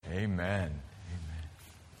Amen. Amen.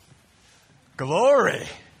 Glory.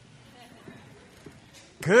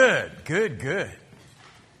 Good, good, good.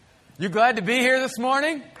 You glad to be here this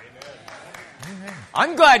morning? Amen.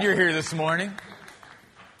 I'm glad you're here this morning.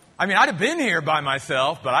 I mean, I'd have been here by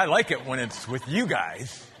myself, but I like it when it's with you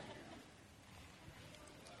guys.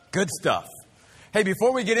 Good stuff. Hey,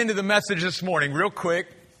 before we get into the message this morning, real quick,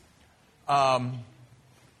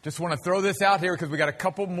 just want to throw this out here because we got a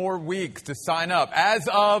couple more weeks to sign up. As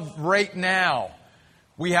of right now,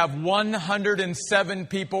 we have 107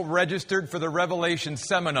 people registered for the Revelation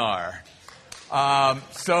Seminar.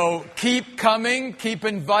 So keep coming, keep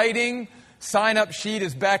inviting. Sign-up sheet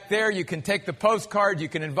is back there. You can take the postcard. You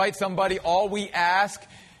can invite somebody. All we ask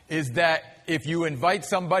is that if you invite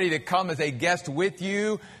somebody to come as a guest with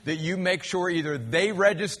you, that you make sure either they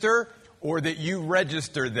register or that you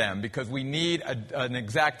register them, because we need an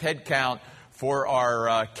exact head count for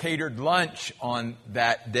our catered lunch on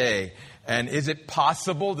that day. And is it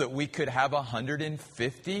possible that we could have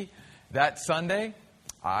 150 that Sunday?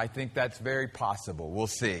 I think that's very possible. We'll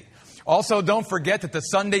see. Also, don't forget that the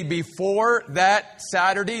Sunday before that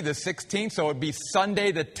Saturday, the 16th, so it would be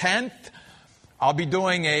Sunday the 10th, I'll be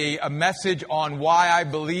doing a message on why I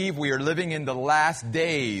believe we are living in the last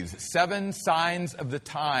days, 7 signs of the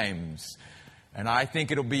times. And I think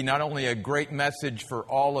it'll be not only a great message for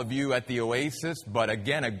all of you at the Oasis, but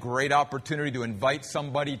again, a great opportunity to invite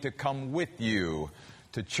somebody to come with you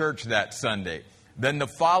to church that Sunday. Then the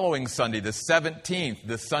following Sunday, the 17th,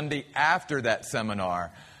 the Sunday after that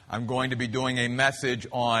seminar, I'm going to be doing a message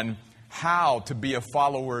on how to be a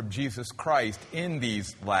follower of Jesus Christ in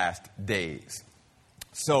these last days.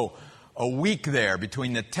 So a week there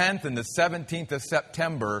between the 10th and the 17th of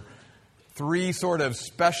September, 3 sort of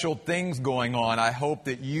special things going on. I hope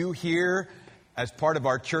that you here, as part of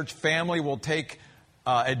our church family, will take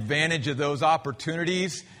advantage of those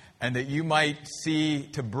opportunities and that you might see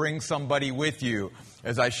to bring somebody with you.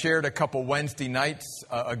 As I shared a couple Wednesday nights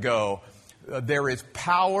ago, there is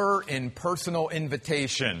power in personal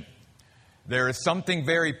invitation. There is something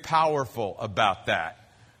very powerful about that.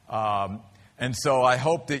 And so I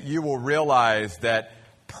hope that you will realize that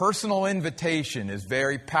personal invitation is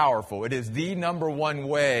very powerful. It is the number one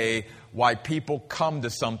way why people come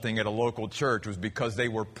to something at a local church, was because they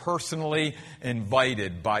were personally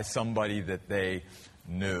invited by somebody that they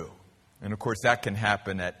knew. And of course, that can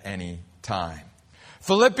happen at any time.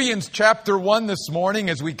 Philippians chapter 1 this morning,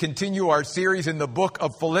 as we continue our series in the book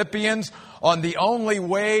of Philippians on the only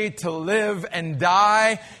way to live and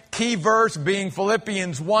die. Key verse being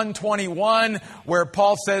Philippians 1:21, where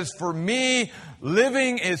Paul says, "For me,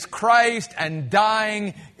 living is Christ and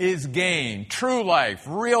dying is gain." True life,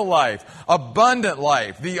 real life, abundant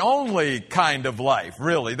life, the only kind of life,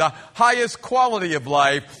 really. The highest quality of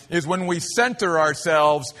life is when we center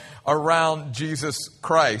ourselves around Jesus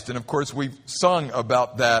Christ. And of course, we've sung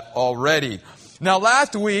about that already. Now,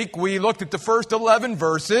 last week, we looked at the first 11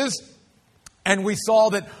 verses, and we saw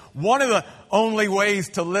that one of the only ways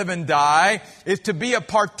to live and die is to be a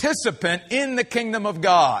participant in the kingdom of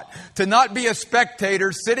God. To not be a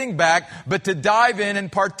spectator sitting back, but to dive in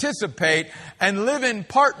and participate and live in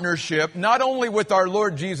partnership, not only with our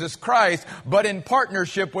Lord Jesus Christ, but in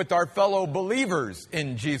partnership with our fellow believers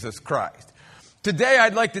in Jesus Christ. Today,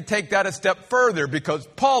 I'd like to take that a step further, because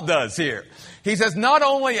Paul does here. He says, not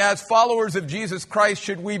only as followers of Jesus Christ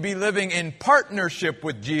should we be living in partnership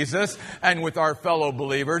with Jesus and with our fellow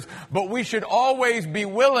believers, but we should always be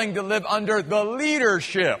willing to live under the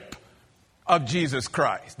leadership of Jesus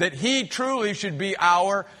Christ. That He truly should be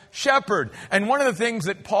our shepherd. And one of the things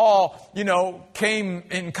that Paul, came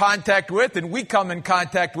in contact with, and we come in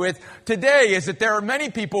contact with today, is that there are many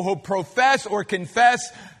people who profess or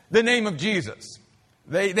confess the name of Jesus.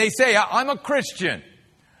 They say, I'm a Christian.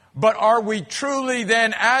 But are we truly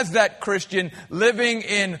then, as that Christian, living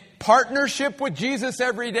in partnership with Jesus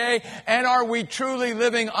every day? And are we truly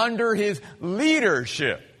living under His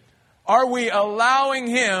leadership? Are we allowing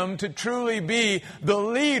Him to truly be the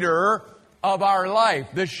leader of our life,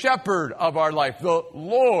 the shepherd of our life, the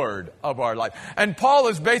Lord of our life? And Paul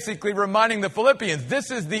is basically reminding the Philippians,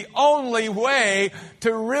 this is the only way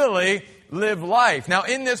to really live life. Now,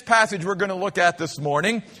 in this passage we're going to look at this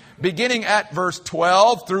morning, beginning at verse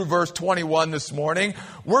 12 through verse 21 this morning,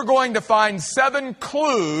 we're going to find 7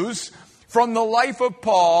 clues from the life of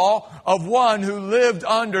Paul, of one who lived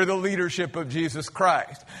under the leadership of Jesus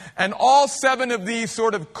Christ. And all 7 of these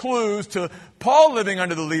sort of clues to Paul living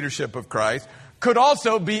under the leadership of Christ could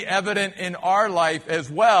also be evident in our life as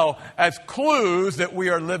well as clues that we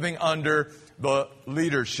are living under the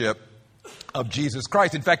leadership of Jesus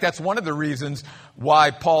Christ. In fact, that's one of the reasons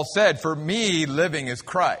why Paul said, for me, living is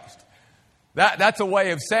Christ. That's a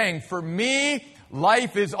way of saying, for me,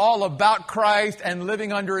 life is all about Christ and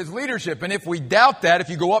living under His leadership. And if we doubt that, if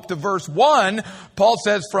you go up to verse 1, Paul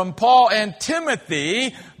says, from Paul and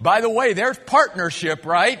Timothy, by the way, there's partnership,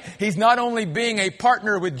 right? He's not only being a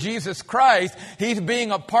partner with Jesus Christ, he's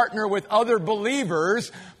being a partner with other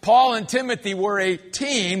believers. Paul and Timothy were a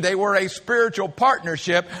team. They were a spiritual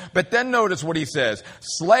partnership. But then notice what he says,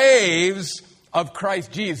 slaves of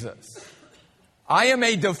Christ Jesus. I am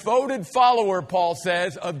a devoted follower, Paul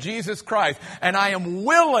says, of Jesus Christ, and I am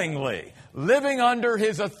willingly living under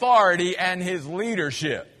His authority and His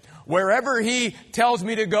leadership. Wherever He tells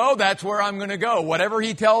me to go, that's where I'm going to go. Whatever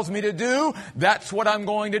He tells me to do, that's what I'm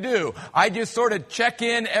going to do. I just sort of check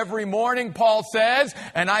in every morning, Paul says,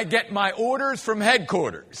 and I get my orders from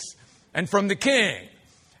headquarters and from the king.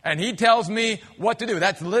 And he tells me what to do.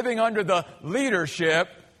 That's living under the leadership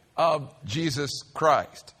of Jesus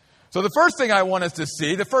Christ. So the first thing I want us to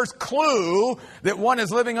see, the first clue that one is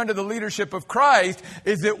living under the leadership of Christ,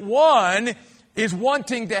 is that one is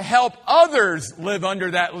wanting to help others live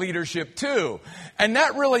under that leadership too. And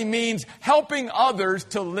that really means helping others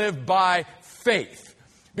to live by faith.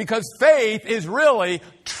 Because faith is really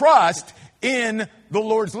trust in the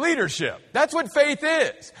Lord's leadership. That's what faith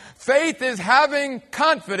is. Faith is having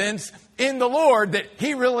confidence in the Lord that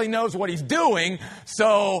He really knows what He's doing.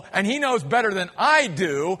 And He knows better than I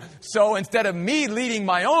do. So instead of me leading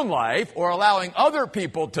my own life or allowing other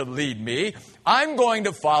people to lead me, I'm going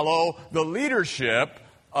to follow the leadership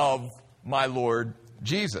of my Lord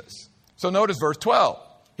Jesus. So notice verse 12.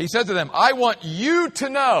 He says to them, I want you to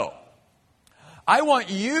know. I want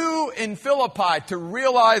you in Philippi to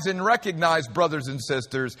realize and recognize, brothers and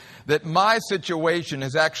sisters, that my situation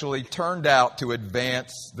has actually turned out to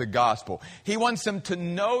advance the gospel. He wants them to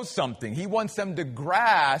know something. He wants them to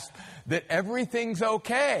grasp that everything's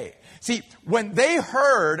okay. See, when they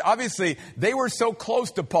heard, obviously, they were so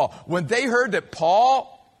close to Paul. When they heard that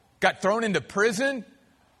Paul got thrown into prison,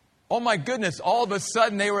 oh my goodness, all of a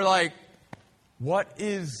sudden they were like, what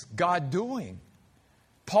is God doing?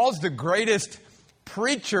 Paul's the greatest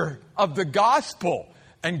preacher of the gospel,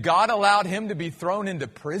 and God allowed him to be thrown into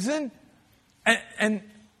prison? And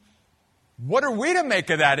what are we to make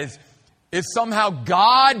of that? Is somehow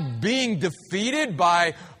God being defeated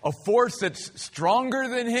by a force that's stronger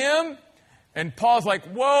than Him? And Paul's like,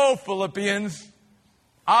 whoa, Philippians,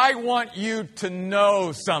 I want you to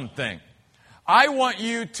know something. I want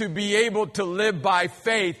you to be able to live by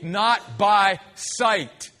faith, not by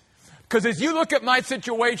sight. Because as you look at my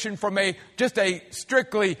situation from just a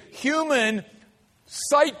strictly human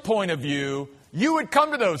sight point of view, you would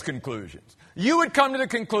come to those conclusions. You would come to the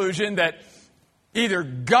conclusion that either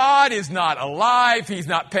God is not alive, He's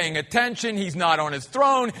not paying attention, He's not on His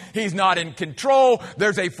throne, He's not in control,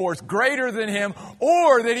 there's a force greater than Him,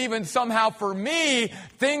 or that even somehow for me,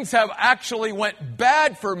 things have actually went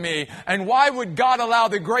bad for me. And why would God allow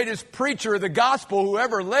the greatest preacher of the gospel who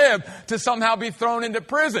ever lived to somehow be thrown into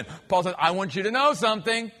prison? Paul says, I want you to know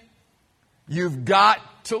something. You've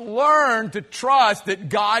got to learn to trust that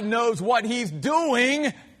God knows what He's doing.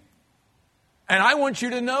 And I want you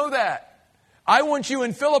to know that. I want you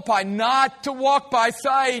in Philippi not to walk by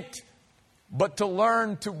sight, but to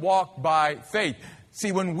learn to walk by faith.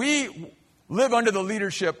 See, when we live under the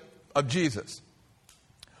leadership of Jesus,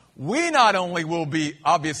 we not only will be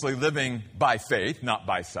obviously living by faith, not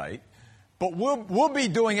by sight, but we'll be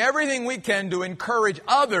doing everything we can to encourage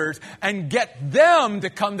others and get them to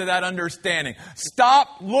come to that understanding. Stop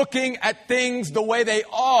looking at things the way they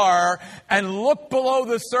are and look below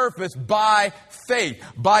the surface by faith,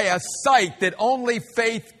 by a sight that only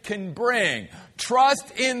faith can bring.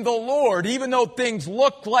 Trust in the Lord. Even though things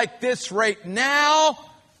look like this right now,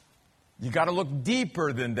 you got to look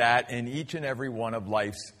deeper than that in each and every one of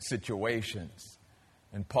life's situations.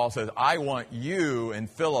 And Paul says, I want you in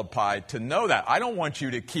Philippi to know that. I don't want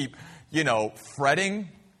you to keep, fretting.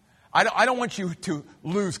 I don't want you to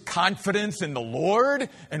lose confidence in the Lord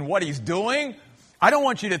and what He's doing. I don't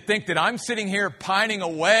want you to think that I'm sitting here pining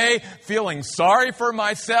away, feeling sorry for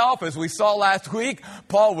myself. As we saw last week,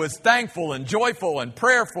 Paul was thankful and joyful and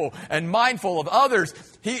prayerful and mindful of others.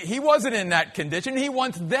 He wasn't in that condition. He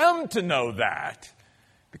wants them to know that,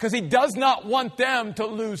 because he does not want them to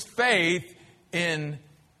lose faith in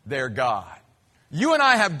their God. You and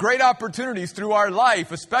I have great opportunities through our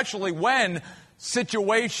life, especially when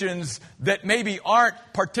situations that maybe aren't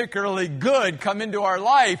particularly good come into our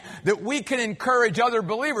life, that we can encourage other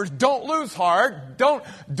believers. Don't lose heart.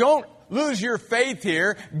 Don't lose your faith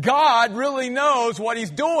here. God really knows what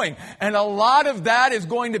He's doing. And a lot of that is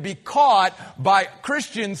going to be caught by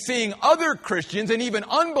Christians seeing other Christians and even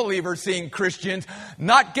unbelievers seeing Christians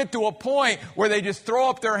not get to a point where they just throw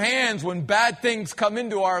up their hands when bad things come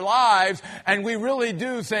into our lives. And we really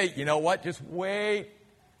do say, you know what, just wait.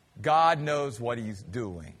 God knows what He's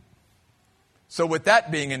doing. So with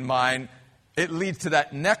that being in mind, it leads to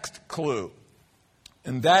that next clue.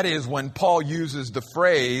 And that is when Paul uses the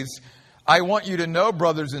phrase, I want you to know,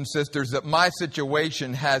 brothers and sisters, that my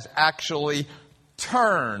situation has actually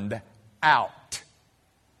turned out.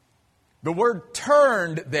 The word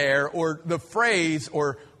turned there, or the phrase,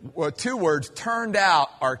 or two words, turned out,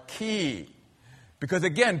 are key. Because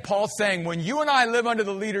again, Paul's saying, when you and I live under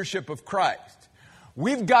the leadership of Christ,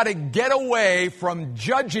 we've got to get away from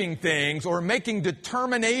judging things or making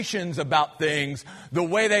determinations about things the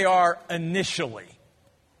way they are initially.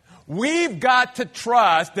 We've got to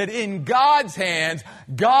trust that in God's hands,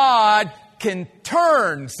 God can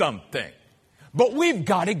turn something. But we've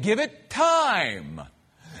got to give it time.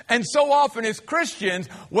 And so often as Christians,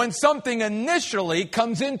 when something initially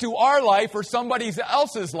comes into our life or somebody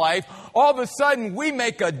else's life, all of a sudden we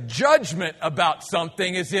make a judgment about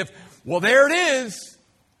something as if, well, there it is.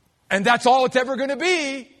 And that's all it's ever going to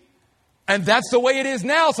be. And that's the way it is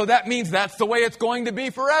now. So that means that's the way it's going to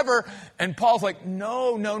be forever. And Paul's like,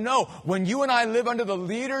 no. When you and I live under the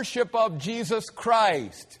leadership of Jesus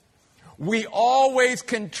Christ, we always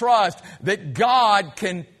can trust that God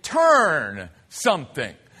can turn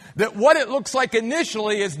something. That what it looks like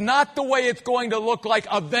initially is not the way it's going to look like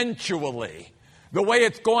eventually. The way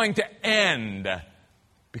it's going to end.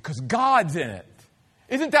 Because God's in it.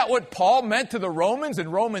 Isn't that what Paul meant to the Romans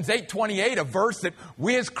in Romans 8:28, a verse that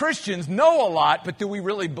we as Christians know a lot, but do we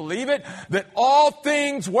really believe it? That all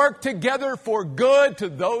things work together for good to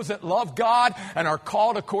those that love God and are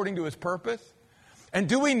called according to His purpose? And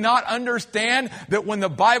do we not understand that when the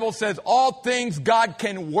Bible says all things God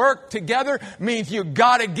can work together, means you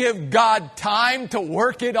got to give God time to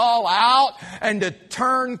work it all out and to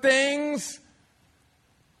turn things?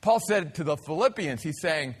 Paul said to the Philippians, he's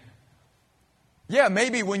saying, yeah,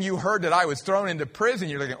 maybe when you heard that I was thrown into prison,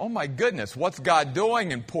 you're thinking, oh my goodness, what's God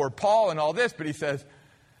doing? And poor Paul and all this. But he says,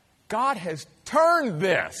 God has turned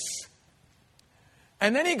this.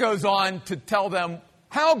 And then he goes on to tell them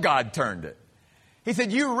how God turned it. He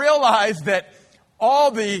said, you realize that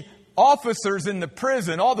all the officers in the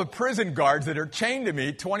prison, all the prison guards that are chained to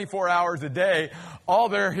me 24 hours a day, all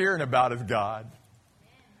they're hearing about is God.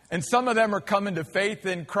 And some of them are coming to faith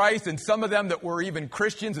in Christ, and some of them that were even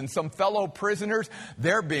Christians and some fellow prisoners,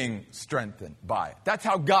 they're being strengthened by it. That's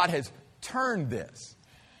how God has turned this.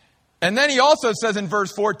 And then he also says in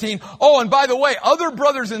verse 14, oh, and by the way, other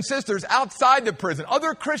brothers and sisters outside the prison,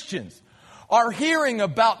 other Christians, are hearing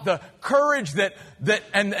about the courage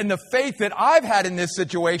and the faith that I've had in this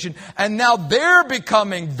situation. And now they're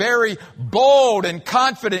becoming very bold and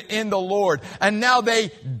confident in the Lord. And now they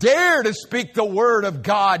dare to speak the word of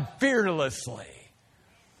God fearlessly.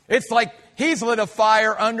 It's like He's lit a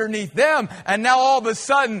fire underneath them. And now all of a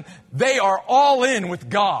sudden they are all in with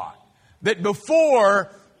God. That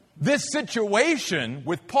before this situation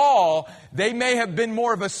with Paul, they may have been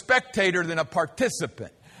more of a spectator than a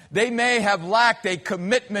participant. They may have lacked a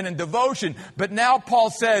commitment and devotion. But now Paul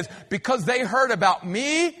says, because they heard about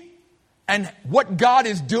me and what God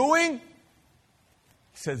is doing, he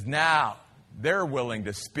says now they're willing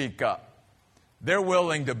to speak up. They're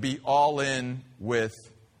willing to be all in with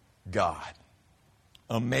God.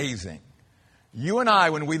 Amazing. You and I,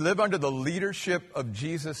 when we live under the leadership of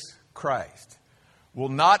Jesus Christ, will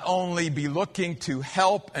not only be looking to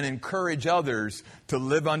help and encourage others to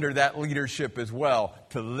live under that leadership as well,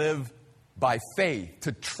 to live by faith,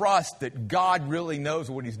 to trust that God really knows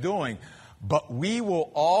what He's doing, but we will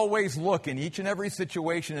always look in each and every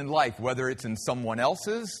situation in life, whether it's in someone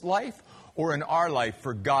else's life or in our life,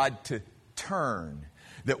 for God to turn.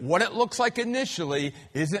 That what it looks like initially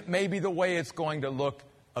isn't maybe the way it's going to look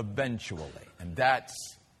eventually. And that's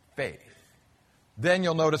faith. Then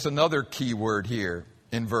you'll notice another key word here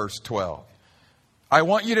in verse 12. I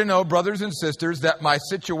want you to know, brothers and sisters, that my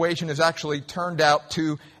situation has actually turned out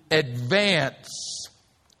to advance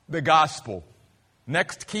the gospel.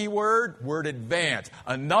 Next key word advance.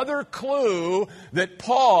 Another clue that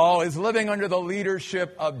Paul is living under the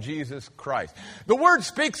leadership of Jesus Christ. The word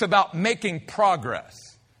speaks about making progress.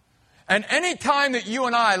 And any time that you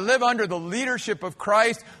and I live under the leadership of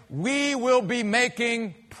Christ, we will be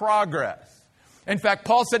making progress. In fact,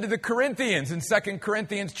 Paul said to the Corinthians in 2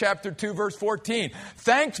 Corinthians chapter 2, verse 14,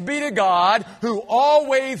 thanks be to God who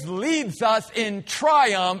always leads us in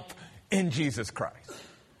triumph in Jesus Christ.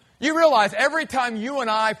 You realize every time you and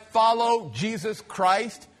I follow Jesus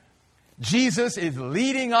Christ, Jesus is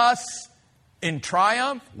leading us in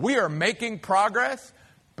triumph. We are making progress.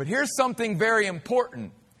 But here's something very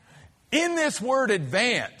important. In this word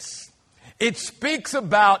advance, it speaks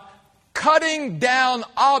about cutting down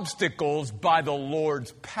obstacles by the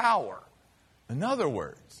Lord's power. In other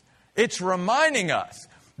words, it's reminding us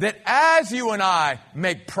that as you and I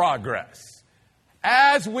make progress,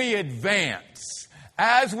 as we advance,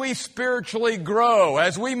 as we spiritually grow,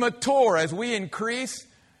 as we mature, as we increase,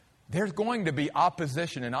 there's going to be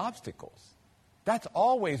opposition and obstacles. That's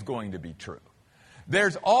always going to be true.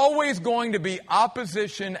 There's always going to be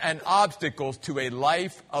opposition and obstacles to a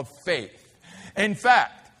life of faith. In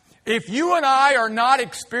fact, if you and I are not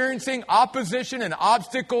experiencing opposition and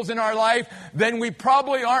obstacles in our life, then we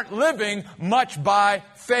probably aren't living much by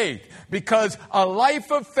faith. Because a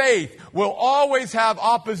life of faith will always have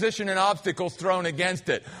opposition and obstacles thrown against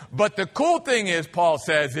it. But the cool thing is, Paul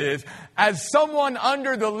says, is as someone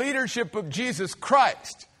under the leadership of Jesus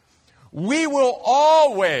Christ, we will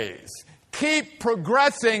always keep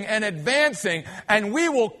progressing and advancing, and we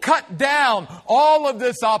will cut down all of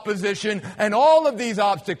this opposition and all of these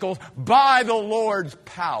obstacles by the Lord's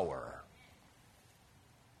power.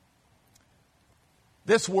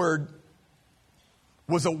 This word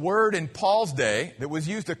was a word in Paul's day that was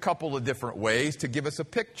used a couple of different ways to give us a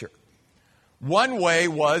picture. One way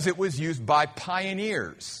was it was used by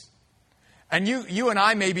pioneers. And you and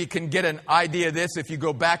I maybe can get an idea of this if you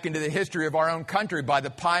go back into the history of our own country by the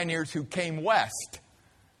pioneers who came west.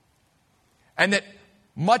 And that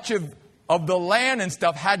much of the land and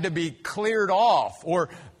stuff had to be cleared off, or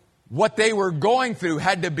what they were going through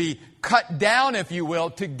had to be cut down, if you will,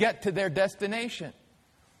 to get to their destination.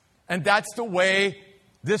 And that's the way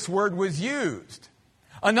this word was used.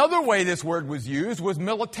 Another way this word was used was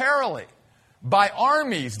militarily, by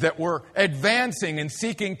armies that were advancing and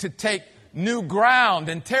seeking to take new ground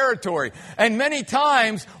and territory. And many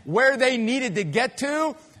times where they needed to get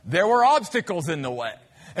to, there were obstacles in the way.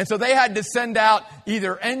 And so they had to send out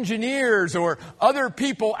either engineers or other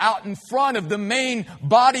people out in front of the main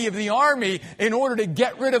body of the army in order to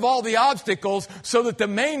get rid of all the obstacles so that the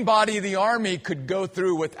main body of the army could go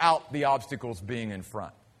through without the obstacles being in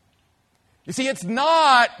front. You see, it's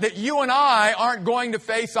not that you and I aren't going to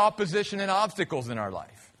face opposition and obstacles in our life.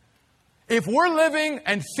 If we're living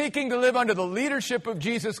and seeking to live under the leadership of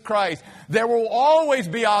Jesus Christ, there will always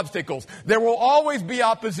be obstacles. There will always be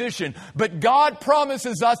opposition. But God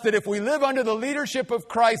promises us that if we live under the leadership of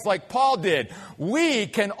Christ like Paul did, we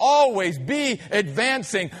can always be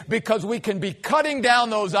advancing because we can be cutting down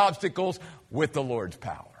those obstacles with the Lord's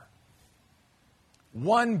power.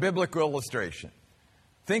 One biblical illustration.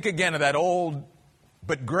 Think again of that old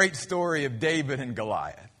but great story of David and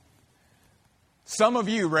Goliath. Some of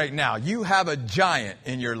you right now, you have a giant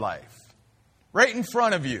in your life, right in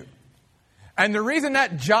front of you. And the reason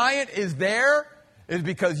that giant is there is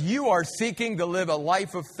because you are seeking to live a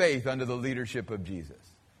life of faith under the leadership of Jesus.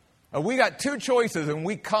 Now, we got two choices when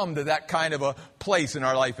we come to that kind of a place in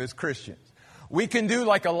our life as Christians. We can do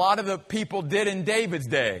like a lot of the people did in David's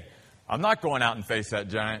day. I'm not going out and face that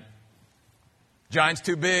giant. Giant's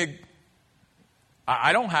too big.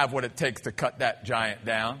 I don't have what it takes to cut that giant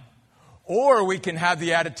down. Or we can have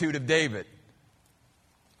the attitude of David.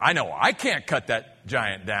 I know I can't cut that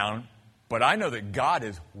giant down, but I know that God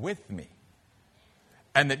is with me.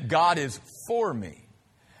 And that God is for me.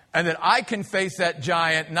 And that I can face that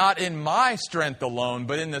giant not in my strength alone,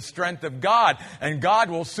 but in the strength of God. And God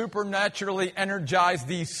will supernaturally energize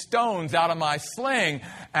these stones out of my sling,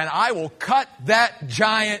 and I will cut that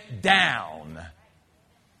giant down.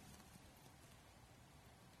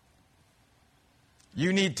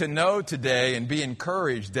 You need to know today and be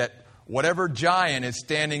encouraged that whatever giant is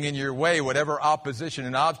standing in your way, whatever opposition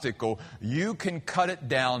and obstacle, you can cut it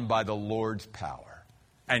down by the Lord's power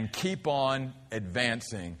and keep on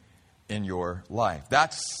advancing in your life.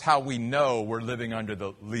 That's how we know we're living under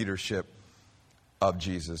the leadership of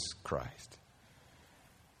Jesus Christ.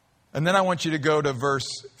 And then I want you to go to verse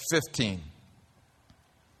 15.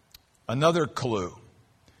 Another clue.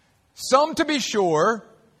 Some, to be sure,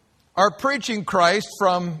 are preaching Christ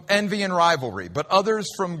from envy and rivalry, but others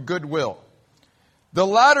from goodwill. The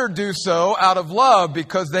latter do so out of love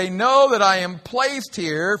because they know that I am placed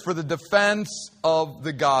here for the defense of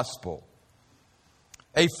the gospel.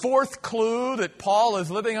 A fourth clue that Paul is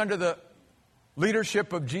living under the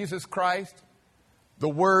leadership of Jesus Christ, the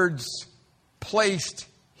words placed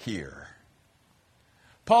here.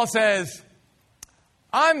 Paul says,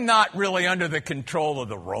 I'm not really under the control of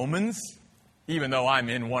the Romans, even though I'm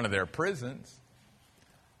in one of their prisons.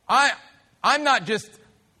 I'm not just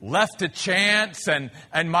left to chance and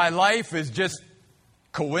my life is just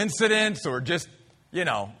coincidence or just,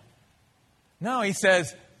 No, he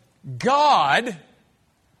says, God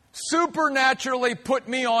supernaturally put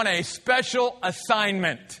me on a special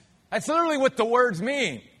assignment. That's literally what the words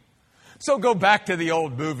mean. So go back to the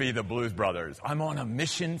old movie, The Blues Brothers. I'm on a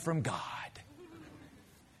mission from God.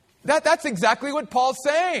 That's exactly what Paul's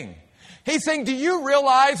saying. He's saying, do you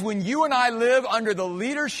realize when you and I live under the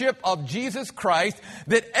leadership of Jesus Christ,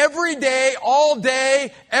 that every day,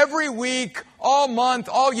 every week, all month,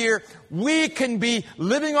 all year, we can be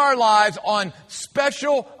living our lives on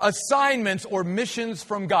special assignments or missions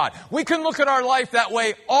from God. We can look at our life that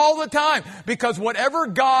way all the time because whatever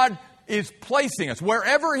God is placing us,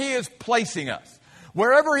 wherever He is placing us,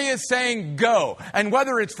 wherever He is saying go, and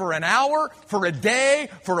whether it's for an hour, for a day,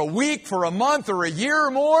 for a week, for a month, or a year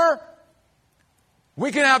or more,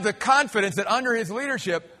 we can have the confidence that under His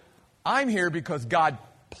leadership, I'm here because God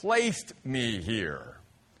placed me here.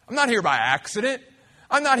 I'm not here by accident.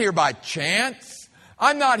 I'm not here by chance.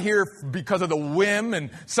 I'm not here because of the whim and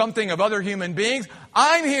something of other human beings.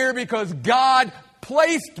 I'm here because God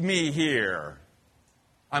placed me here.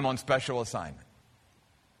 I'm on special assignment.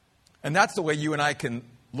 And that's the way you and I can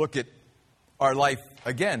look at our life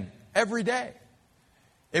again every day.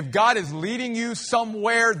 If God is leading you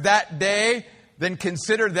somewhere that day, then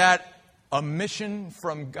consider that a mission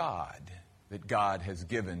from God that God has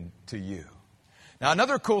given to you. Now,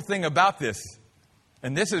 another cool thing about this,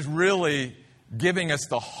 and this is really giving us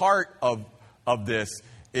the heart of this,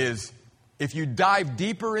 is if you dive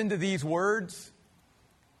deeper into these words,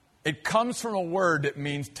 it comes from a word that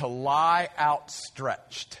means to lie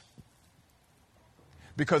outstretched.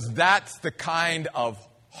 Because that's the kind of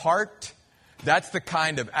heart, that's the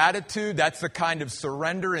kind of attitude, that's the kind of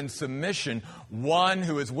surrender and submission, one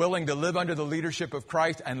who is willing to live under the leadership of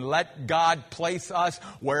Christ and let God place us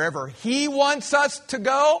wherever He wants us to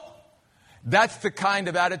go. That's the kind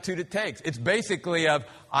of attitude it takes. It's basically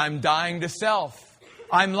I'm dying to self.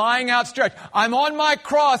 I'm lying outstretched. I'm on my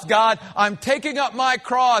cross, God. I'm taking up my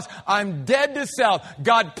cross. I'm dead to self.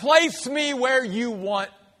 God, place me where you want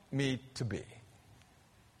me to be.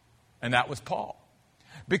 And that was Paul.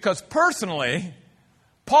 Because personally,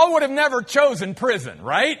 Paul would have never chosen prison,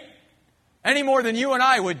 right? Any more than you and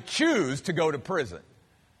I would choose to go to prison.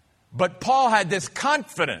 But Paul had this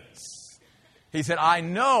confidence. He said, I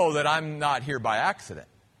know that I'm not here by accident.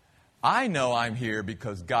 I know I'm here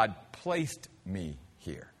because God placed me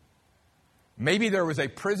here. Maybe there was a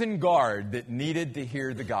prison guard that needed to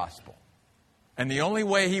hear the gospel. And the only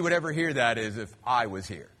way he would ever hear that is if I was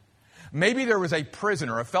here. Maybe there was a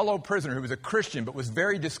prisoner, a fellow prisoner who was a Christian but was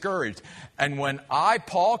very discouraged. And when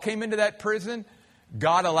Paul, came into that prison,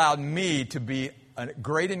 God allowed me to be a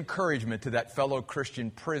great encouragement to that fellow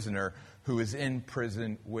Christian prisoner who is in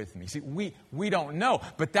prison with me. See, we don't know,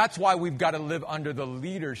 but that's why we've got to live under the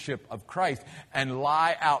leadership of Christ and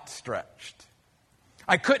lie outstretched.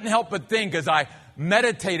 I couldn't help but think as I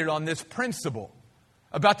meditated on this principle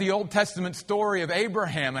about the Old Testament story of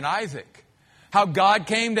Abraham and Isaac. How God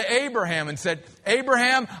came to Abraham and said,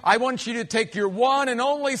 Abraham, I want you to take your one and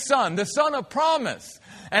only son, the son of promise,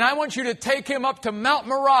 and I want you to take him up to Mount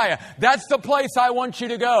Moriah. That's the place I want you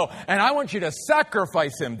to go, and I want you to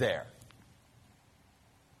sacrifice him there.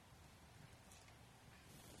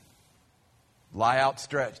 Lie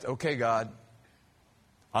outstretched. Okay, God,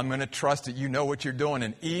 I'm going to trust that you know what you're doing,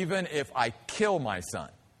 and even if I kill my son,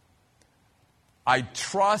 I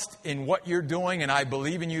trust in what you're doing, and I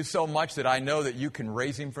believe in you so much that I know that you can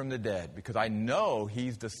raise him from the dead because I know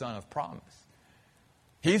he's the son of promise.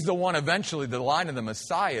 He's the one eventually, the line of the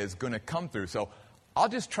Messiah is going to come through. So I'll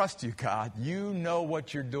just trust you, God. You know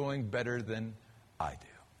what you're doing better than I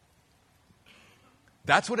do.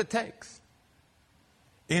 That's what it takes.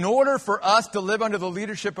 In order for us to live under the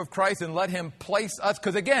leadership of Christ and let Him place us,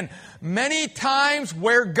 because again, many times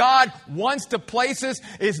where God wants to place us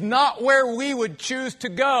is not where we would choose to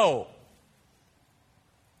go.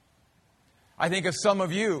 I think of some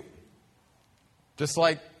of you, just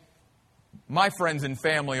like my friends and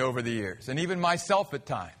family over the years, and even myself at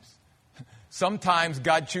times. Sometimes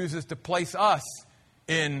God chooses to place us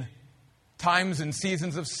in times and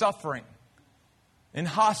seasons of suffering, in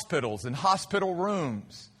hospitals, in hospital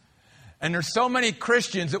rooms. And there's so many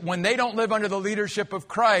Christians that when they don't live under the leadership of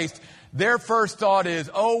Christ, their first thought is,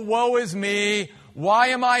 oh, woe is me. Why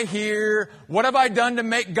am I here? What have I done to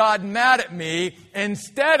make God mad at me?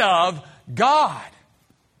 Instead of, God,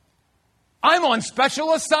 I'm on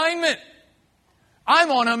special assignment. I'm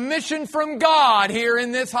on a mission from God here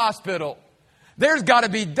in this hospital. There's got to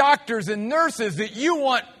be doctors and nurses that you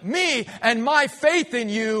want me and my faith in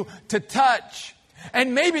you to touch.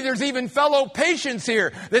 And maybe there's even fellow patients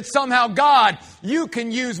here that somehow, God, you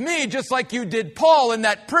can use me just like you did Paul in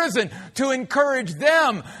that prison to encourage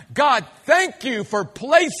them. God, thank you for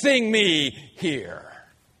placing me here.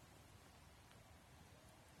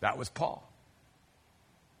 That was Paul.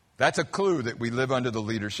 That's a clue that we live under the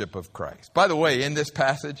leadership of Christ. By the way, in this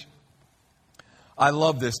passage, I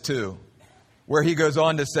love this too, where he goes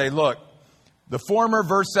on to say, look, the former,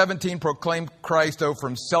 verse 17, proclaimed Christ,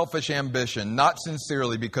 from selfish ambition, not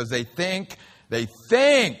sincerely, because they think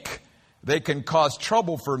they can cause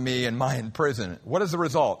trouble for me in my imprisonment. What is the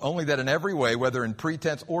result? Only that in every way, whether in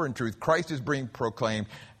pretense or in truth, Christ is being proclaimed,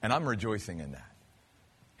 and I'm rejoicing in that.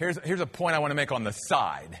 Here's a point I want to make on the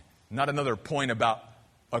side, not another point about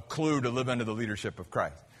a clue to live under the leadership of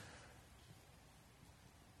Christ.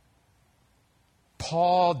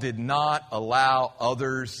 Paul did not allow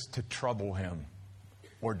others to trouble him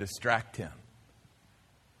or distract him,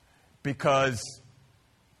 because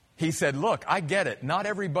he said, look, I get it. Not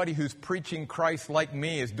everybody who's preaching Christ like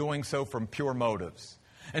me is doing so from pure motives.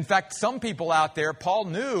 In fact, some people out there, Paul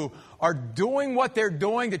knew, are doing what they're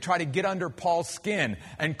doing to try to get under Paul's skin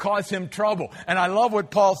and cause him trouble. And I love what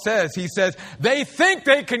Paul says. He says, they think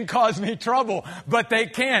they can cause me trouble, but they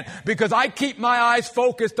can't, because I keep my eyes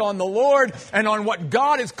focused on the Lord and on what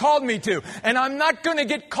God has called me to. And I'm not going to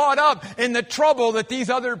get caught up in the trouble that these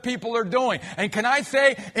other people are doing. And can I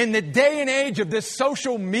say, in the day and age of this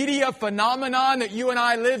social media phenomenon that you and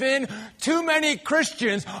I live in, too many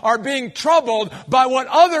Christians are being troubled by what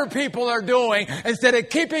other people are doing instead of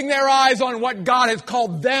keeping their eyes on what God has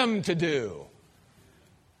called them to do.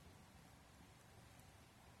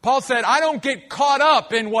 Paul said, I don't get caught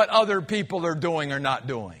up in what other people are doing or not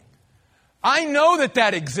doing. I know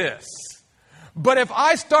that exists. But if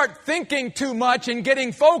I start thinking too much and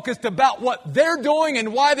getting focused about what they're doing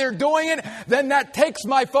and why they're doing it, then that takes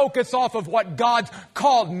my focus off of what God's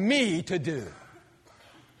called me to do.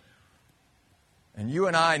 And you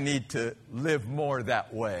and I need to live more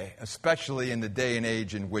that way, especially in the day and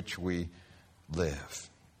age in which we live.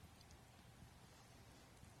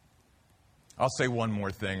 I'll say one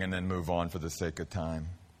more thing and then move on for the sake of time.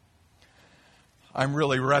 I'm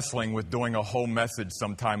really wrestling with doing a whole message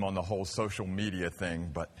sometime on the whole social media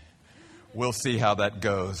thing, but we'll see how that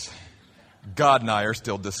goes. God and I are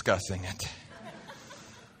still discussing it.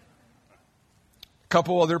 A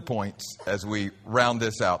couple other points as we round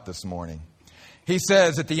this out this morning. He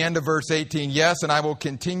says at the end of verse 18, yes, and I will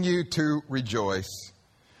continue to rejoice,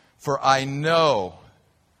 for I know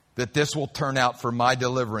that this will turn out for my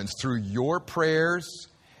deliverance through your prayers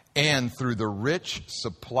and through the rich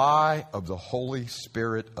supply of the Holy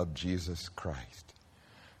Spirit of Jesus Christ.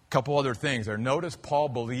 A couple other things there. Notice Paul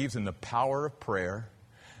believes in the power of prayer.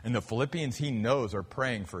 And the Philippians he knows are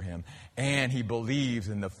praying for him. And he believes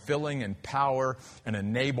in the filling and power and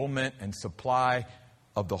enablement and supply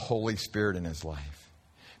of the Holy Spirit in his life.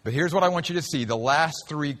 But here's what I want you to see. The last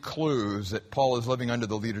three clues that Paul is living under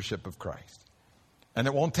the leadership of Christ. And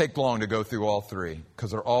it won't take long to go through all three,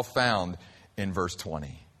 because they're all found in verse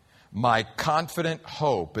 20. My confident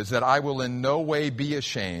hope is that I will in no way be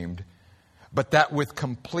ashamed, but that with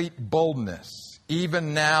complete boldness,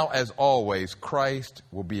 even now as always, Christ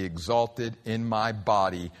will be exalted in my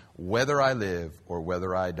body, whether I live or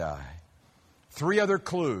whether I die. Three other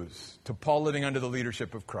clues to Paul living under the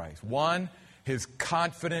leadership of Christ. One, his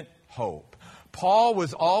confident hope. Paul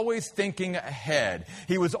was always thinking ahead.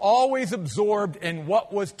 He was always absorbed in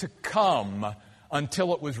what was to come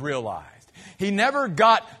until it was realized. He never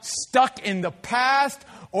got stuck in the past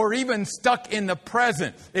or even stuck in the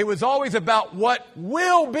present. It was always about what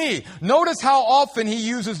will be. Notice how often he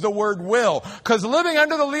uses the word will, because living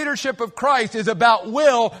under the leadership of Christ is about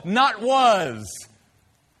will, not was.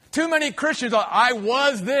 Too many Christians are, I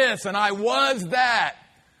was this and I was that.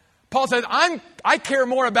 Paul says, I care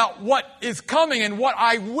more about what is coming and what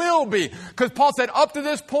I will be. Because Paul said, up to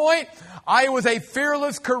this point, I was a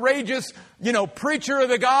fearless, courageous, preacher of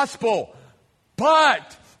the gospel.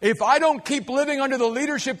 But if I don't keep living under the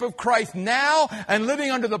leadership of Christ now and living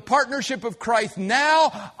under the partnership of Christ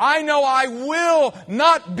now, I know I will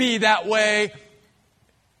not be that way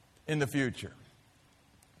in the future.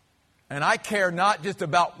 And I care not just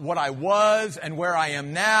about what I was and where I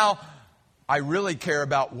am now. I really care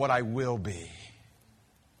about what I will be.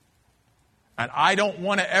 And I don't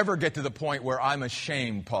want to ever get to the point where I'm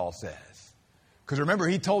ashamed, Paul says. Because remember,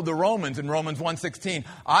 he told the Romans in Romans 1:16,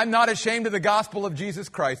 I'm not ashamed of the gospel of Jesus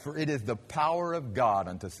Christ, for it is the power of God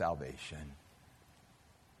unto salvation.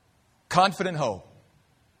 Confident hope.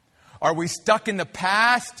 Are we stuck in the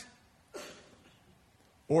past?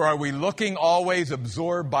 Or are we looking always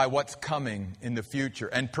absorbed by what's coming in the future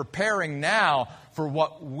and preparing now for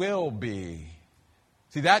what will be?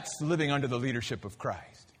 See, that's living under the leadership of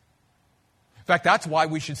Christ. In fact, that's why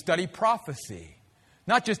we should study prophecy.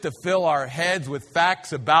 Not just to fill our heads with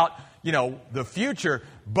facts about, the future,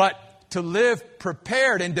 but to live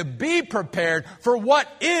prepared and to be prepared for what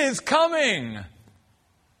is coming.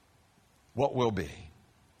 What will be.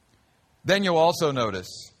 Then you'll also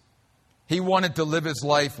notice he wanted to live his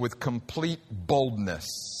life with complete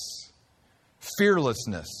boldness,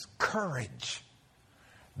 fearlessness, courage.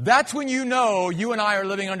 That's when you know you and I are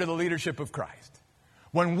living under the leadership of Christ.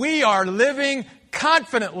 When we are living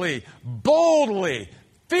confidently, boldly,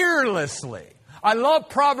 fearlessly. I love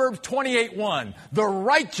Proverbs 28:1. The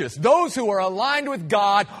righteous, those who are aligned with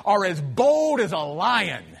God, are as bold as a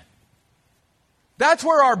lion. That's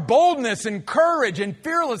where our boldness and courage and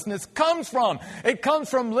fearlessness comes from. It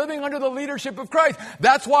comes from living under the leadership of Christ.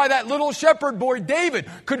 That's why that little shepherd boy David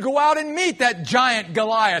could go out and meet that giant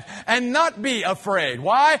Goliath and not be afraid.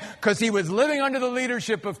 Why? Because he was living under the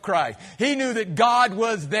leadership of Christ. He knew that God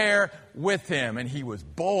was there with him, and he was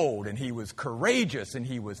bold, and he was courageous, and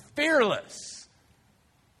he was fearless.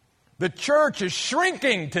 The church is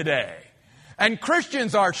shrinking today, and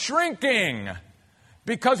Christians are shrinking.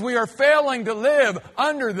 Because we are failing to live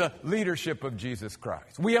under the leadership of Jesus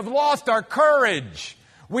Christ. We have lost our courage.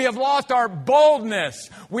 We have lost our boldness.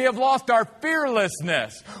 We have lost our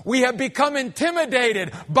fearlessness. We have become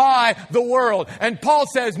intimidated by the world. And Paul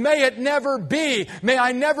says, may I never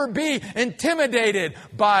be intimidated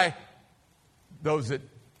by those that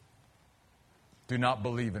do not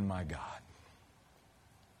believe in my God.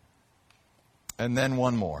 And then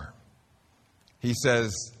one more. He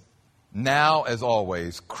says, now, as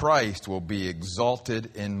always, Christ will be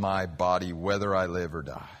exalted in my body, whether I live or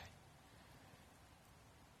die.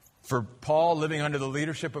 For Paul, living under the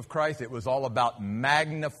leadership of Christ, it was all about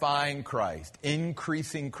magnifying Christ,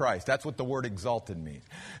 increasing Christ. That's what the word exalted means.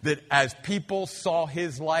 That as people saw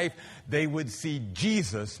his life, they would see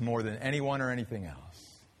Jesus more than anyone or anything else.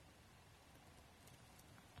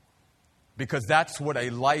 Because that's what a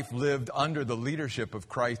life lived under the leadership of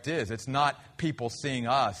Christ is. It's not people seeing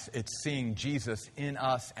us. It's seeing Jesus in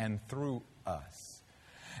us and through us.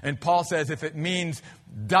 And Paul says if it means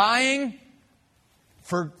dying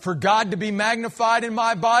for God to be magnified in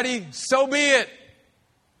my body, so be it.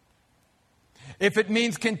 If it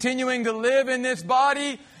means continuing to live in this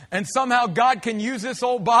body and somehow God can use this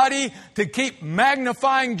old body to keep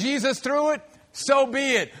magnifying Jesus through it, so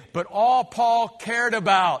be it. But all Paul cared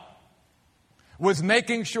about was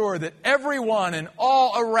making sure that everyone and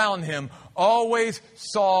all around him always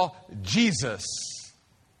saw Jesus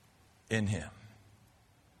in him.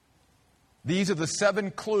 These are the 7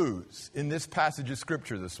 clues in this passage of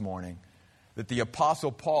Scripture this morning that the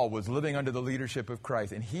Apostle Paul was living under the leadership of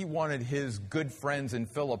Christ. And he wanted his good friends in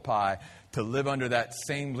Philippi to live under that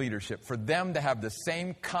same leadership, for them to have the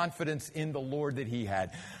same confidence in the Lord that he had,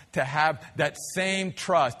 to have that same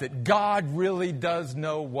trust that God really does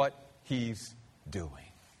know what he's doing.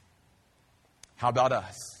 How about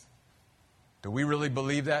us? Do we really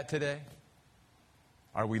believe that today?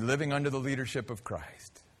 Are we living under the leadership of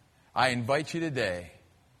Christ? I invite you today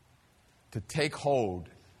to take hold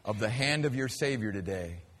of the hand of your Savior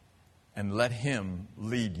today and let him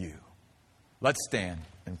lead you. Let's stand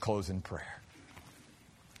and close in prayer.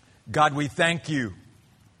 God, we thank you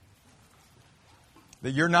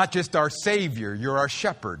that you're not just our Savior, you're our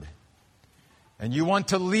shepherd. And you want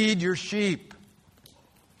to lead your sheep.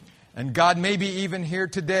 And God, maybe even here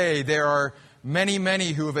today, there are many,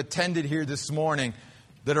 many who have attended here this morning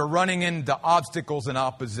that are running into obstacles and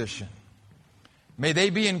opposition. May they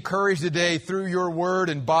be encouraged today through your word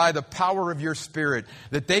and by the power of your Spirit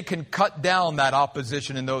that they can cut down that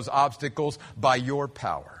opposition and those obstacles by your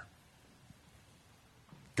power.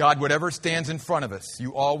 God, whatever stands in front of us,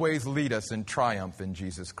 you always lead us in triumph in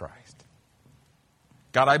Jesus Christ.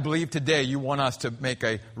 God, I believe today you want us to make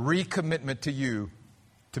a recommitment to you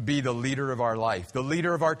to be the leader of our life, the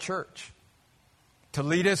leader of our church, to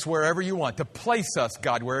lead us wherever you want, to place us,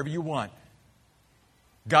 God, wherever you want.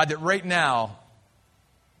 God, that right now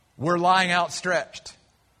we're lying outstretched.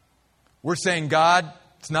 We're saying, God,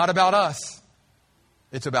 it's not about us.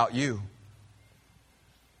 It's about you.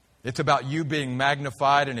 It's about you being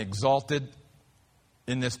magnified and exalted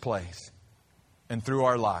in this place and through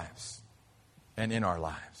our lives and in our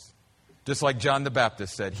lives. Just like John the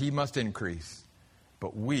Baptist said, he must increase,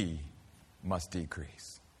 but we must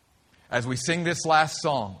decrease. As we sing this last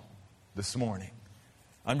song this morning,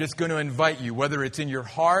 I'm just going to invite you, whether it's in your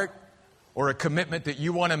heart or a commitment that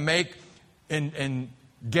you want to make in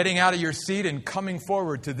getting out of your seat and coming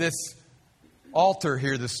forward to this altar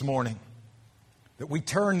here this morning. That we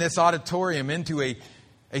turn this auditorium into a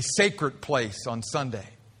sacred place on Sunday.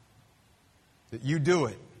 That you do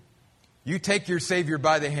it. You take your Savior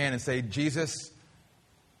by the hand and say, Jesus,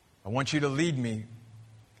 I want you to lead me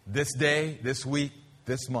this day, this week,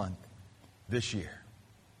 this month, this year.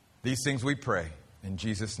 These things we pray in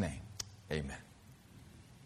Jesus' name. Amen.